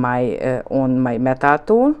on my metal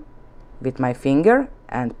tool with my finger,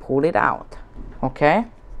 and pull it out. Okay,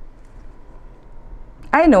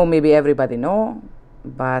 I know maybe everybody know,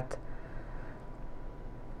 but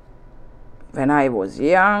when I was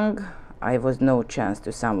young, I was no chance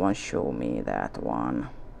to someone show me that one.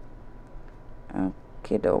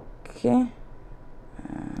 Okay, okay.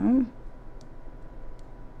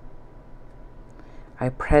 I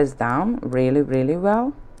press down really, really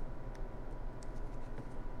well,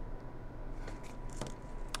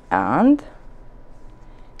 and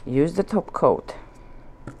use the top coat.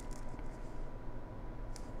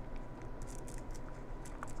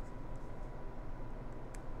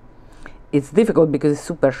 It's difficult because it's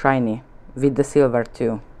super shiny with the silver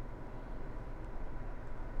too.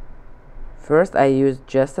 First I use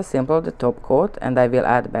just a simple the top coat, and I will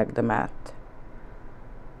add back the matte.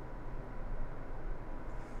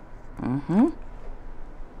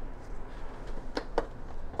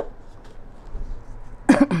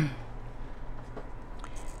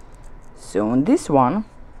 So on this one,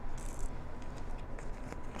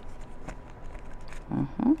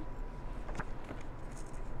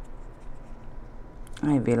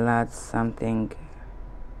 I will add something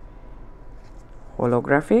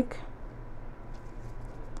holographic,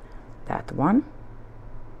 that one.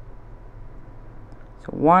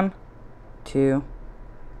 So 1 2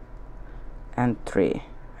 and 3.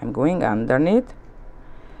 I'm going underneath,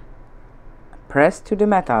 press to the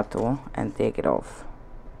metal tool and take it off.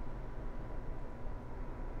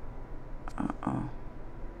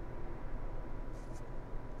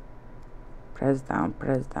 Press down,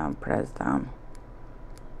 press down, press down.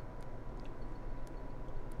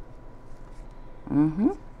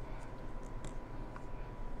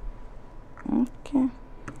 Okay,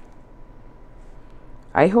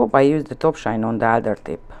 I hope I use the top shine on the other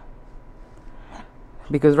tip,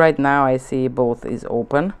 because right now I see both is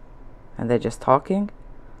open and they're just talking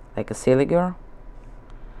like a silly girl.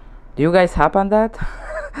 Do you guys happen that?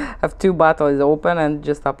 Have 2 bottles open and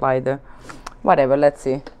just apply the whatever. Let's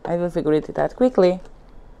see, I will figure it out quickly.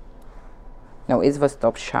 No, it was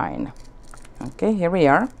top shine. Okay, here we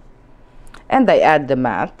are, and I add the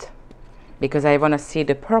matte because I want to see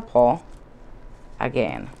the purple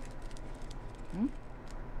again.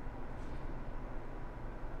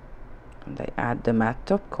 And I add the matte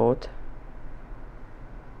top coat,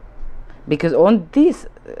 because on this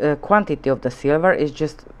quantity of the silver is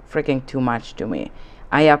just freaking too much to me.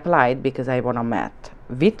 I applied because I want a matte.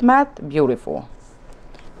 With matte, beautiful,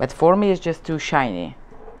 but for me it's just too shiny.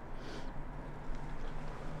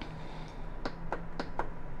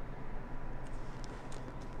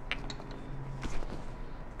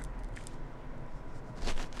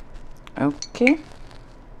 Okay.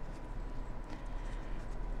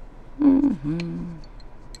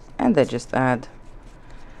 And I just add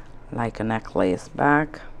like a necklace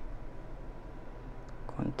back.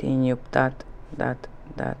 Continue that.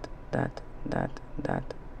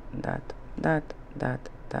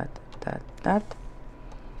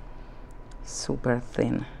 Super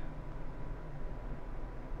thin.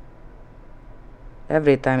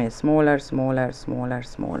 Every time it's smaller, smaller, smaller,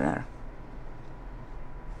 smaller.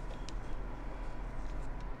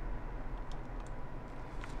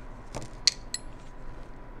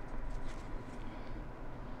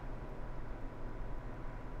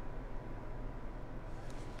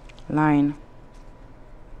 Line.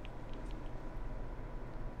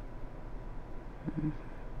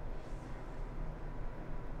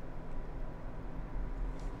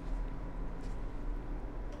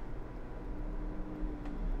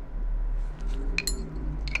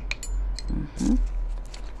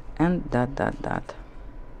 And that.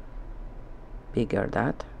 Bigger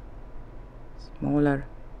that. Smaller,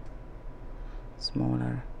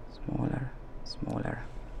 smaller, smaller, smaller.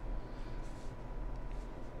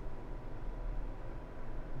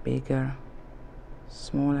 Bigger,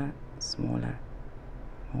 smaller, smaller,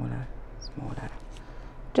 smaller, smaller.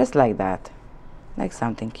 Just like that. Like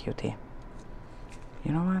something cutie.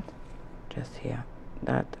 You know what? Just here.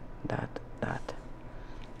 That.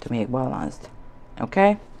 To make balanced.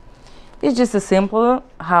 Okay? It's just a simple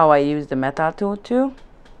how I use the metal tool too.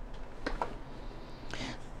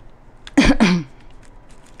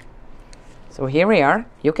 So here we are.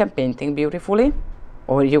 You can painting beautifully,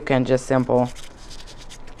 or you can just simple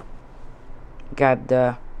get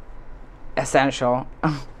the essential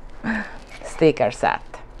sticker set.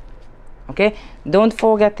 Okay, don't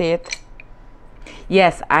forget it.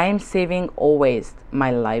 Yes, I'm saving always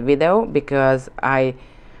my live video because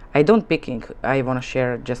I don't picking. I want to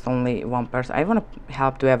share just only one person. I want to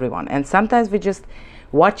help to everyone, and sometimes we just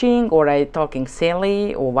watching, or I talking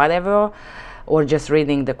silly or whatever, or just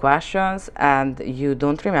reading the questions and you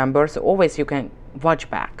don't remember. So always you can watch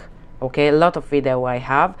back. Okay, a lot of video I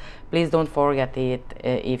have. Please don't forget it.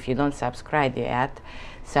 If you don't subscribe yet,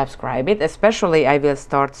 subscribe it. Especially I will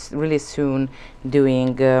start really soon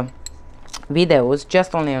doing videos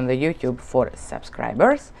just only on the YouTube for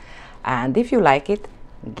subscribers, and if you like it,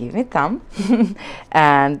 give me thumb.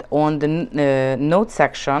 And on the note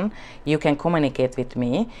section you can communicate with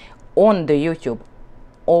me on the YouTube.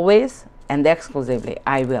 Always and exclusively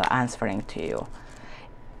I will answering to you.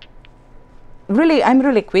 Really, I'm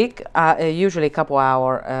really quick. Usually a couple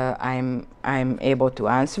hour I'm able to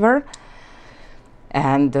answer,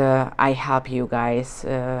 and I help you guys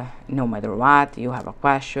no matter what. You have a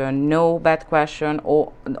question, no bad question,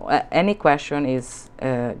 or any question is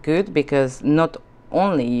good, because not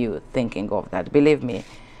only you thinking of that. Believe me,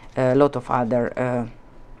 a lot of other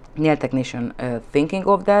nail technician thinking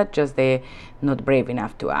of that, just they not brave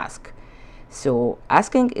enough to ask. So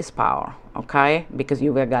asking is power, okay? Because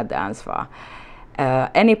you will get the answer.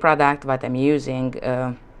 Any product that I'm using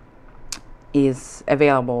is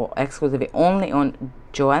available exclusively only on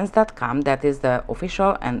JOHENS.com. That is the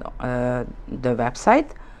official and the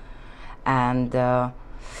website. And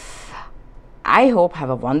I hope have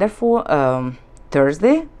a wonderful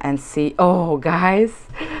Thursday, and see. Oh guys,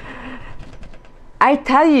 I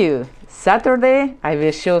tell you, Saturday I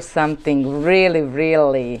will show something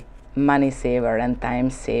really money saver and time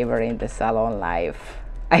saver in the salon life.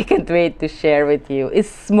 I can't wait to share with you. It's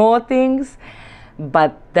small things,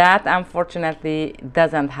 but that unfortunately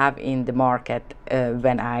doesn't have in the market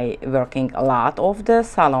when I working a lot of the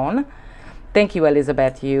salon. Thank you,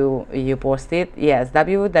 Elizabeth, you posted. Yes,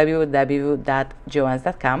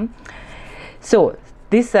 www.johens.com. So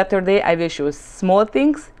this Saturday I will show small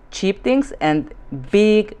things, cheap things, and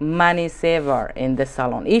big money saver in the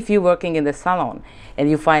salon. If you're working in the salon and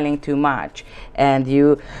you're filing too much and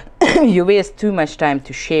you you waste too much time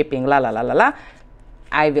to shaping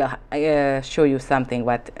I will show you something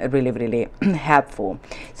what really helpful.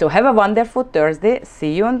 So have a wonderful Thursday.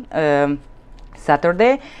 See you on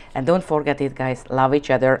Saturday, and don't forget it, guys. Love each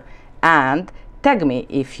other, and tag me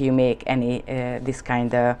if you make any this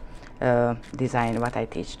kind of design what I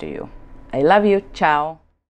teach to you. I love you. Ciao.